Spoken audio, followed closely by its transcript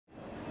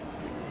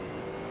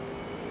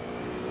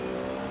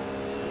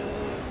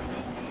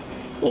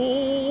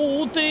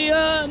Oh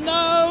dear,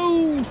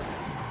 no!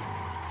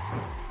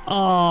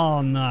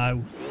 Oh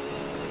no.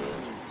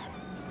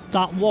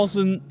 That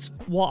wasn't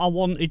what I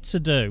wanted to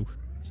do.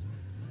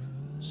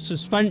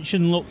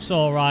 Suspension looks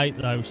alright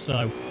though,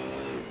 so...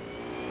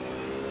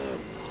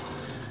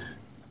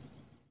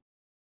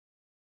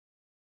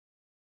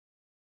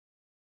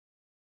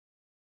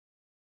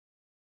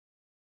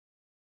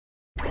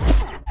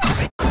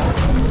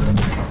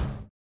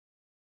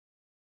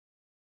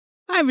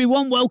 Hi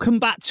everyone, welcome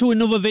back to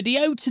another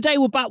video. Today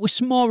we're back with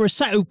some more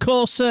Assetto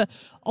Corsa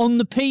on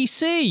the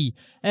PC.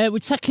 We're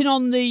taking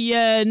on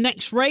the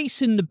next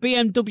race in the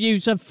BMW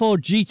Z4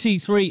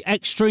 GT3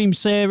 Extreme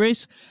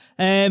Series.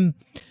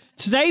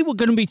 Today we're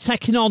going to be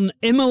taking on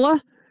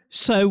Imola.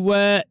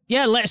 So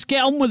yeah, let's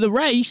get on with the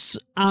race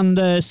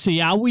and see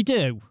how we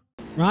do.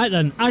 Right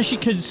then, as you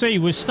can see,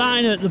 we're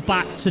starting at the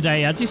back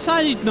today. I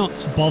decided not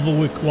to bother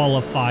with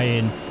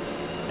qualifying.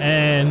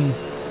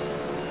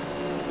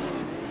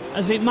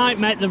 As it might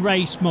make the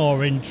race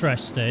more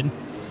interesting.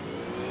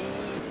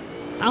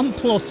 And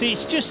plus,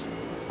 it's just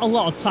a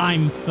lot of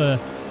time for...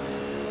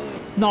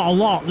 Not a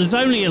lot, there's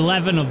only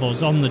 11 of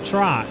us on the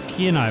track,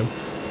 you know.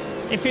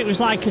 If it was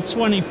like a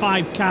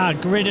 25-car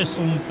grid or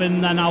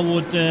something, then I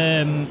would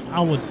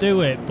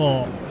do it,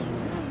 but...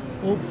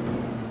 Oh.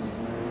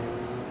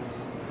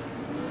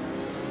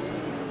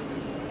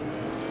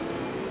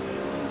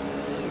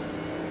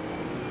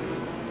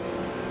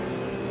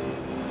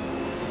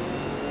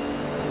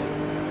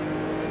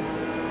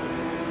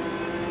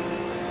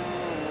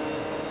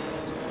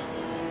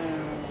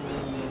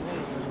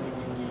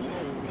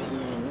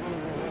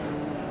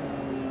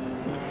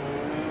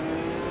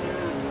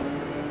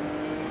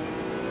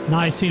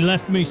 Nice, he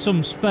left me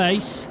some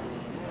space.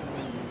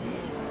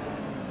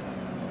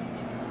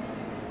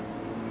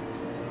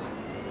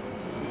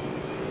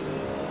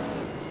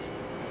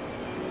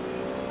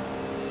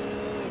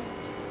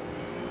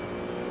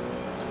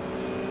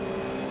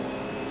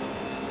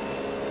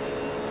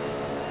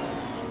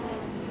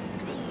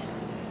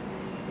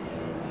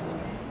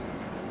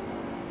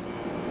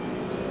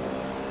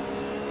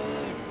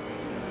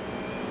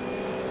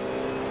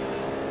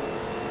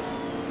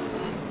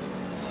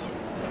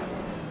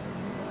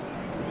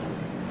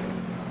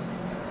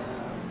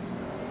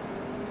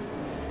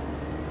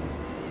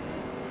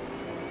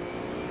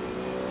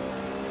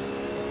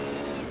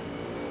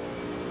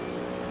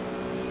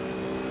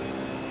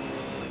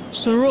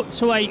 So we're up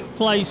to 8th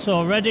place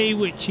already,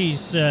 which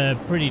is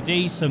pretty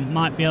decent.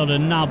 Might be able to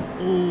nab...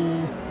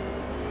 Ooh.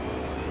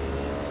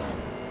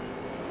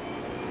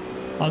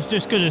 I was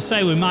just going to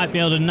say we might be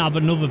able to nab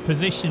another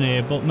position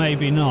here, but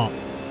maybe not.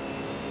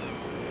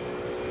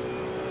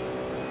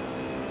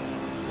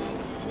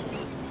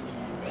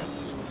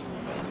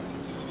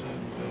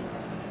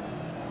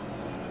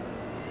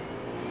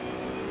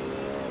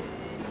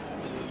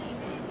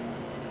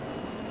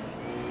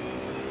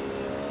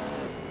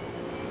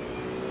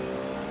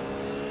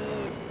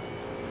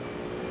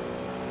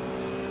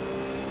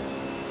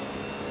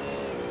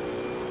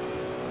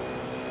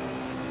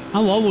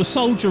 Oh well, we'll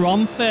soldier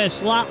on.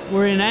 First lap,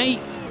 we're in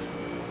 8th.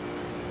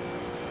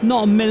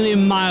 Not a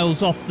million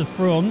miles off the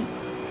front,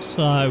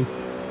 so...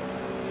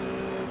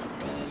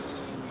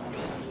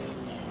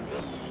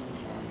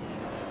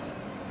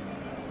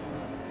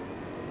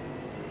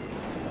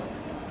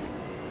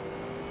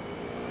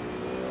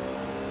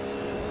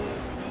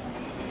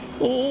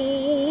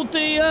 Oh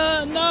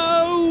dear,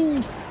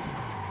 no!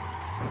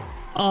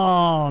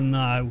 Oh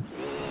no.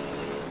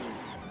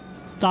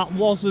 That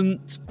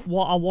wasn't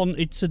what I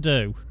wanted to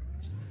do.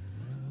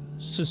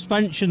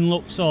 Suspension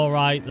looks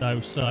alright though,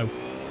 so...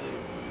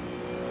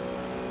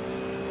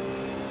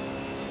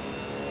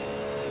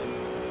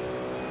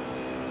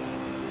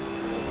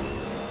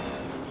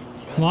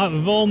 Right,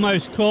 we've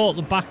almost caught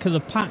the back of the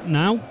pack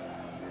now.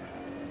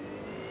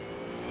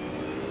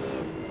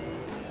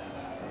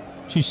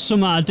 Which is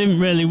something I didn't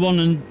really want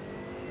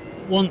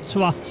to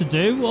have to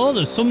do. Oh,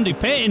 there's somebody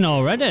pitting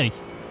already.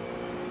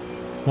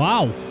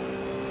 Wow.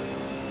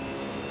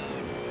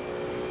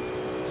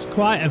 There's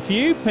quite a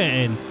few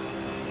pitting.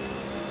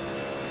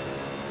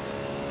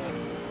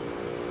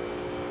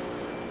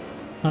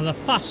 Now, the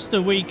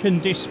faster we can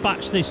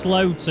dispatch this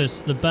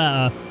Lotus, the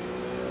better.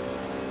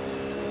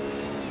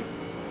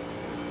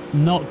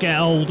 Not get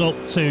holed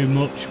up too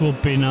much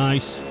would be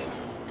nice.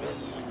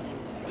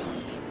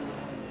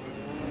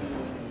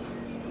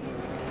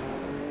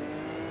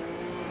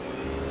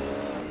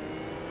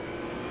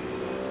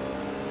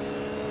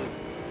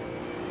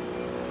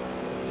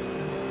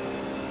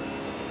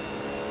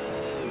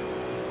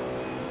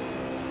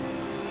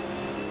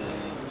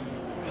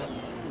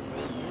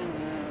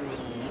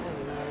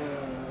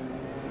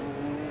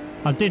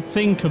 I did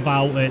think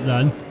about it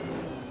then.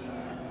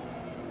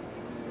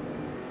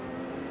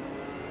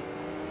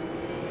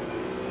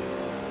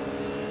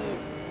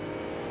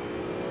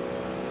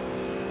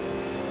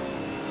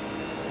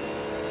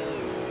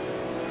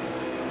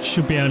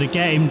 Should be able to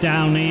get him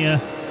down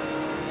here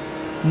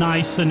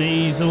nice and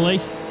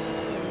easily.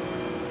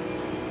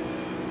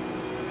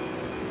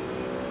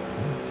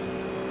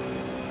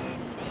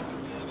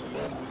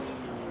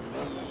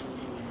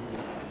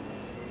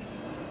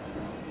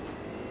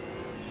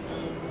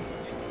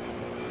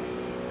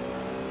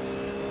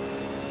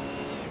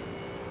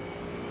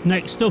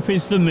 Next up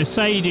is the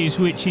Mercedes,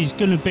 which is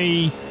going to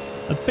be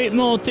a bit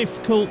more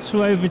difficult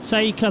to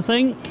overtake, I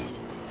think.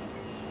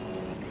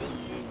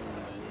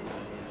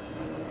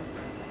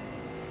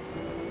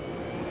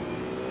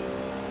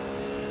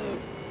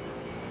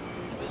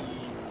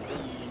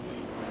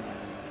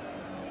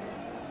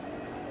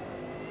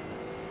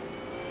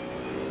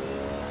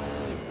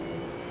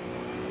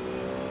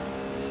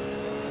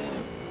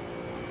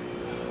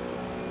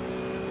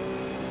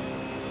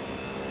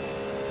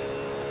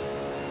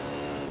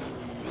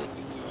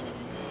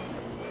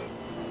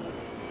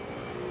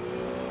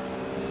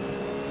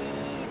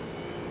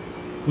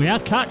 We are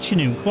catching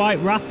him quite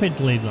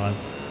rapidly, though.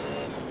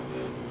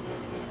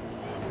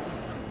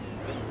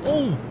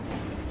 Oh!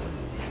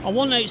 I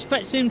wouldn't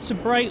expect him to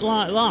brake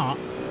like that.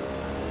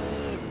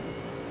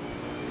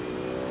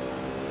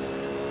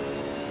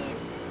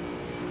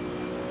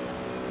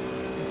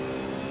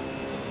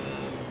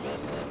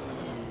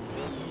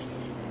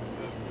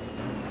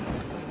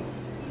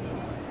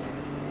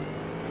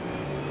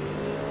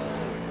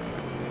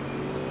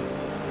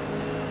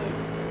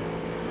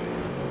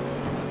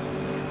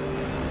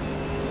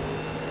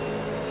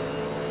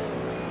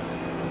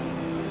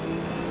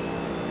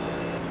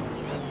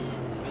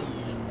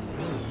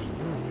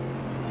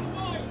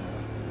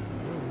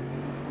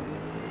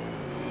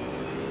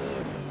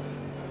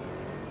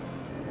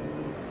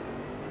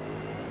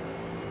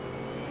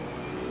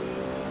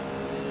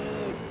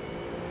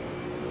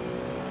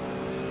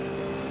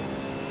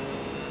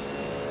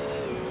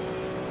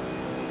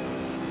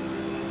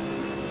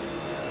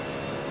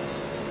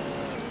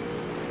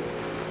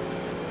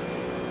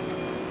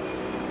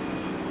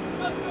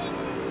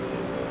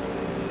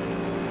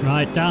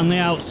 Right, down the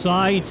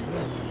outside.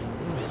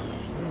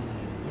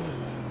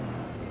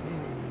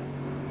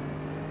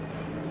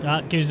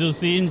 That gives us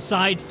the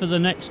inside for the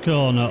next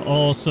corner.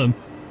 Awesome.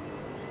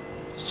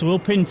 So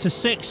up into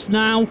 6th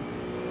now.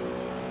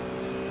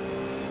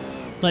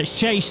 Let's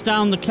chase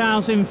down the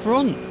cars in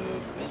front.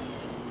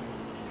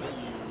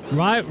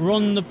 Right,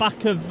 run the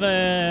back of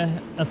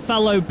a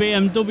fellow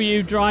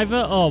BMW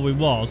driver. Oh, we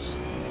was.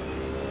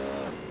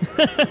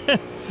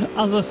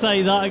 As I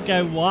say that, I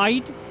go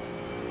wide.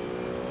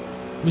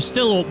 We're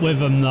still up with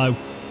them, though.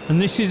 And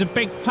this is a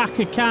big pack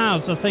of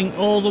cars, I think,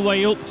 all the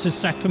way up to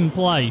 2nd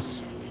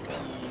place.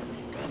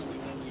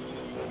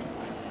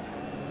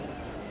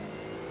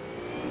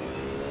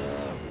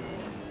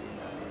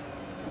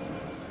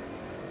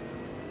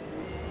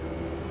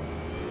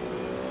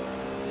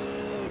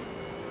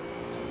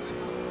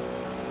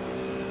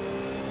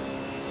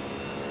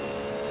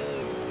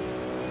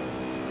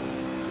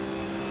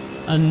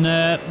 And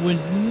we're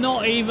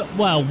not even...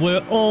 Well,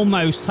 we're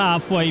almost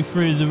halfway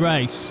through the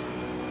race.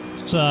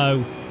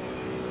 So,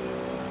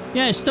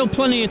 yeah, still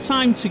plenty of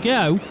time to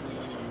go.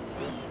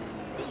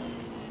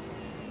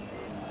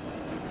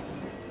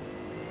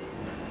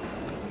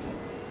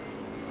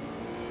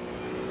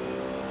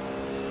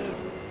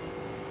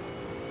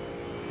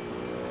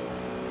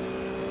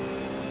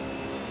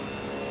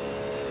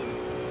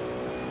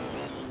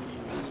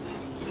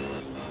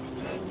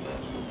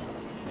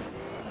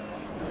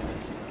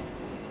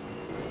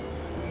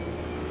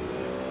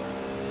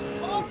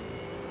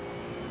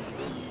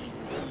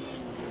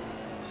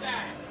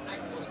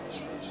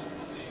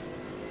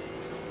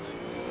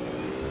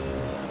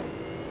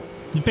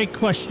 The big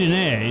question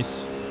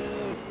is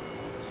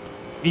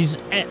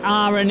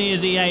are any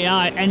of the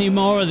AI, any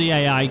more of the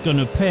AI going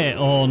to pit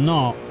or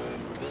not?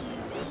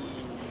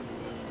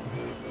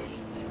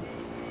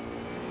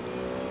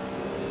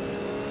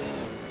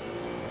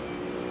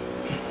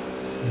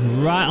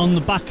 Right on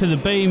the back of the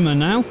Beamer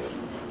now.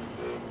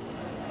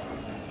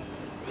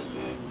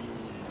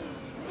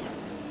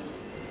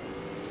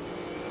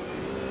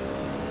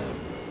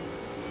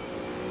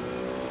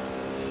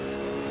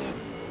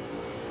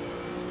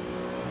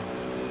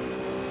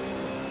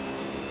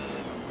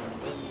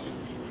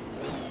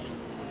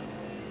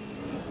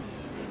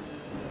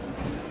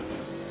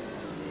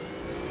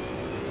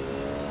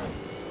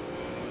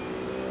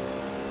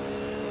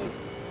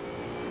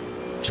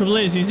 Trouble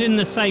is, he's in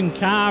the same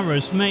car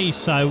as me,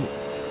 so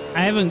I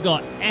haven't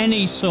got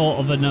any sort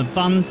of an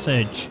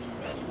advantage.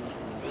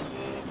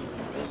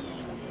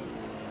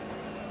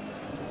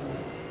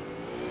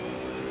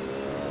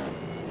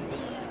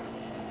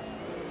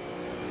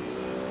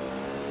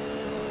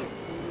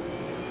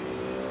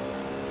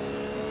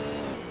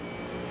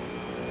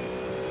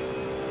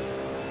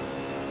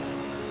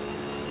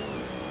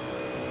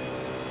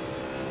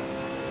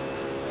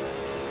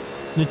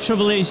 The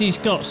trouble is, he's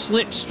got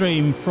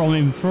slipstream from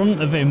in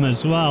front of him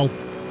as well.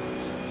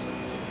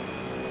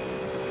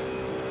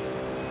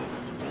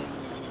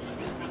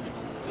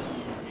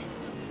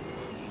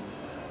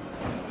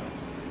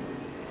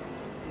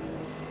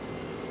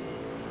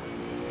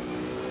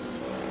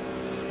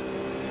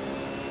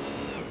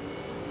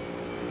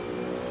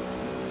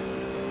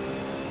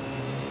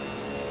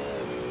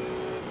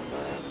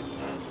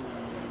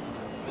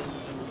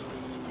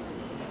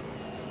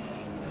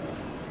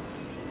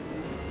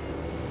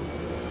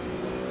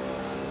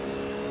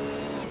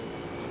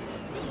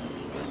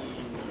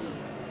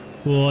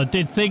 Oh, I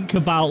did think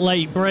about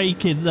late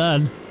braking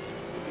then.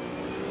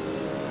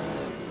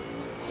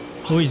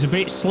 Oh, he's a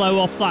bit slow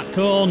off that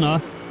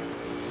corner,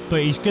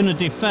 but he's going to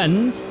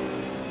defend.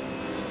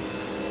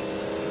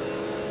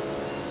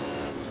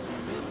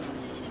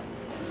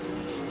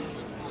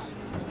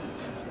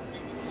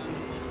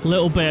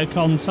 Little bit of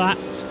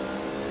contact.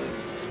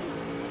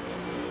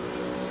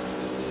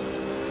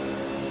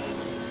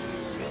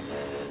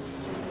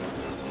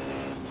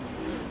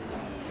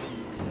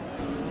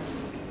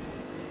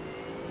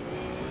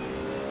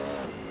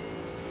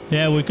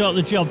 Yeah, we got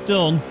the job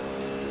done.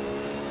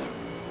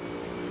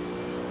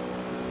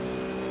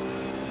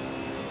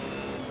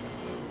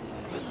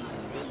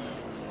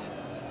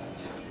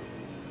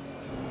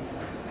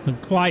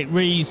 And quite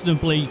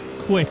reasonably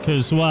quick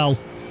as well.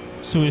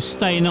 So we're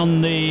staying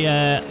on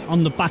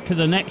the back of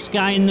the next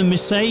guy in the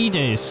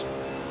Mercedes.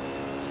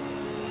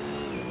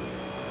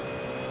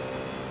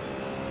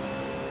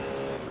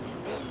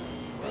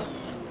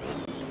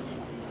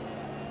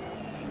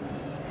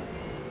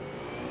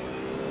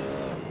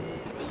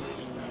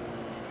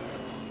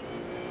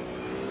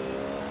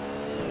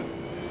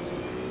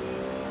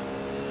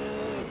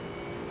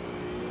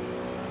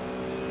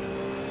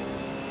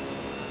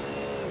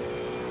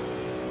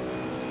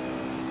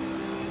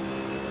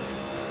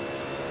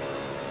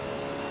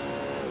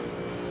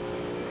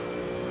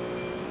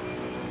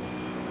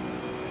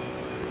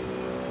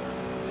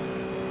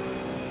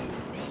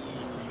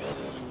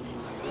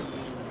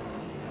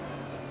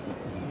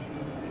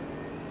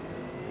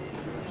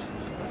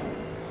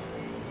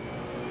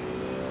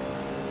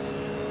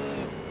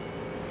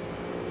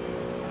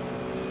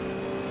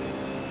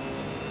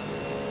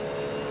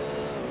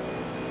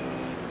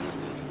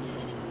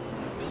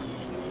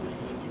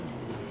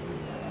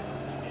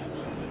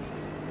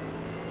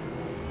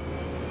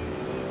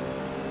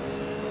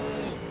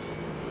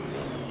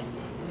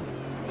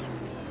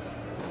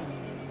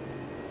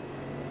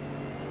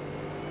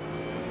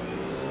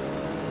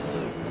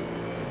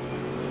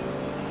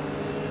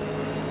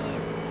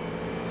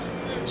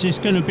 Is this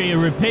going to be a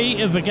repeat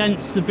of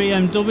against the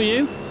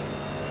BMW?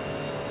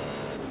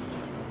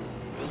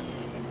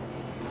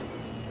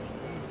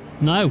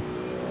 No.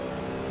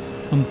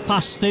 And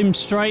passed him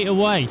straight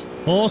away.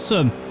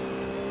 Awesome.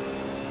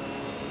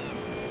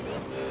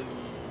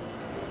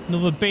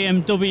 Another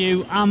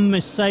BMW and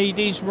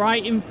Mercedes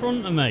right in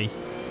front of me.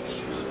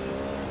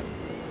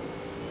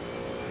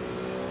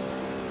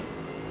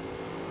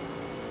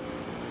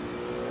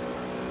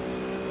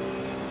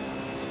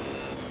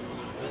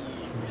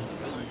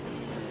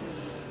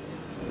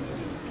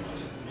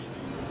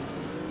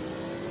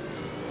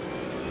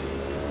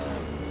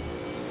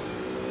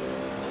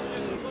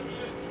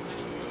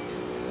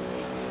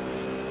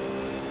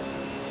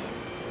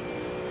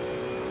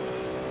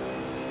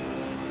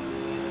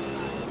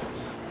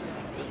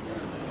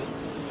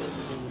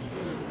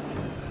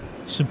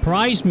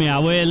 Surprised me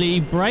how early he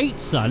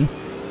brakes then.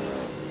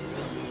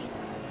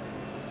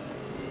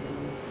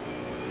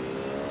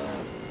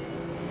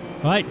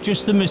 Right,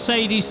 just the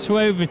Mercedes to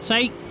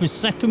overtake for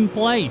second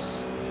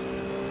place.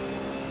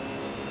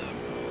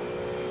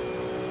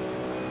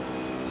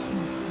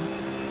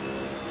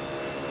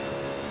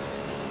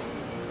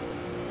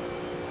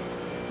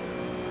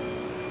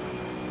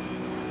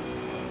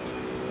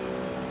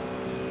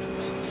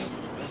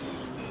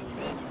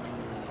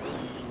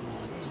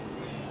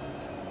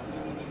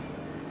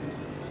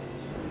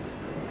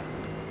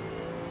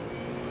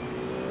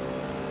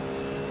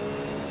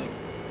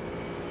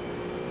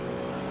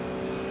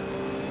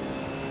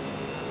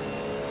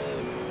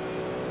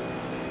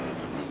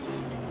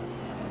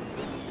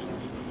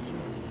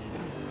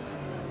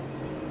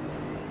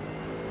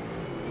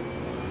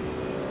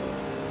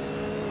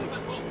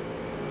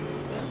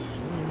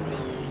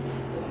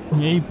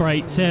 He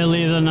braked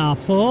earlier than I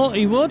thought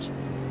he would.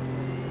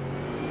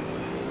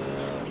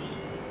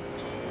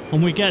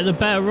 And we get the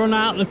better run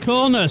out of the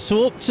corner.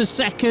 So up to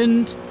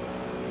second.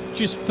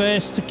 Just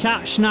first to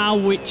catch now,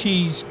 which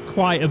is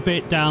quite a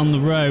bit down the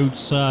road.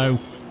 So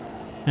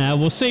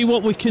we'll see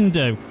what we can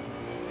do.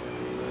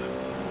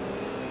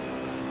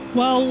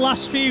 Well,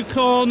 last few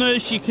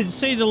corners, you can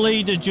see the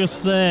leader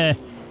just there.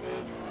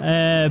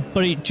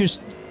 But it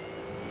just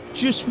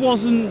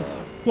wasn't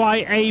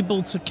quite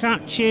able to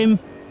catch him.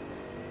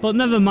 But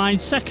never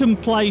mind, second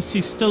place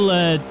is still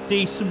a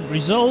decent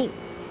result,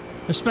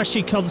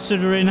 especially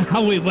considering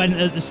how it went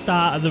at the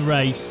start of the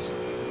race.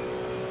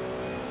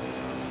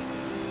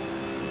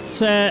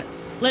 So,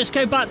 let's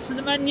go back to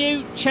the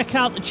menu, check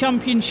out the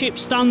championship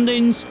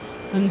standings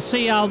and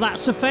see how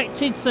that's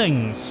affected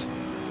things.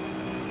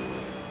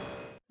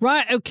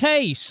 Right,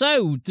 okay,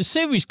 so the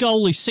series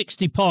goal is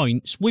 60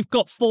 points. We've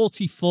got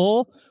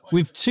 44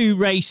 with 2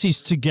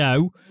 races to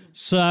go.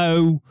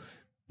 So,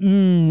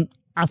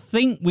 I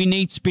think we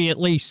need to be at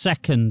least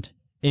second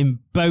in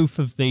both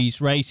of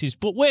these races.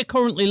 But we're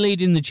currently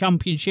leading the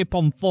championship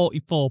on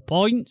 44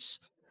 points.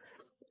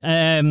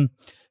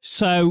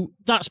 So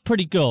that's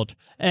pretty good.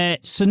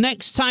 So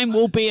next time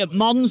we'll be at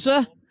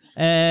Monza,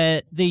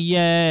 one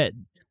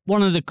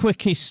of the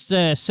quickest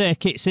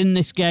circuits in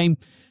this game.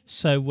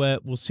 So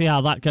we'll see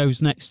how that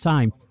goes next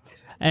time.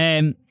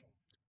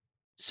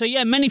 So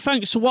yeah, many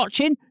thanks for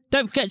watching.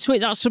 Don't forget to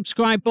hit that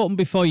subscribe button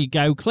before you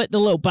go. Click the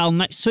little bell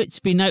next to it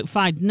to be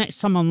notified next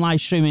time I'm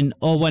live streaming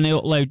or when I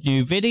upload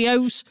new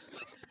videos.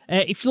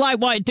 If you like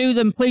what I do,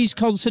 then please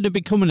consider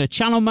becoming a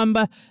channel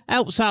member.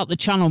 Helps out the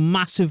channel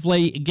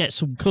massively and get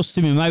some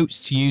custom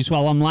emotes to use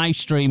while I'm live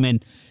streaming.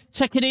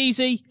 Take it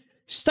easy,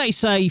 stay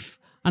safe,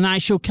 and I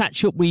shall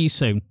catch up with you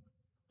soon.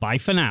 Bye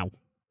for now.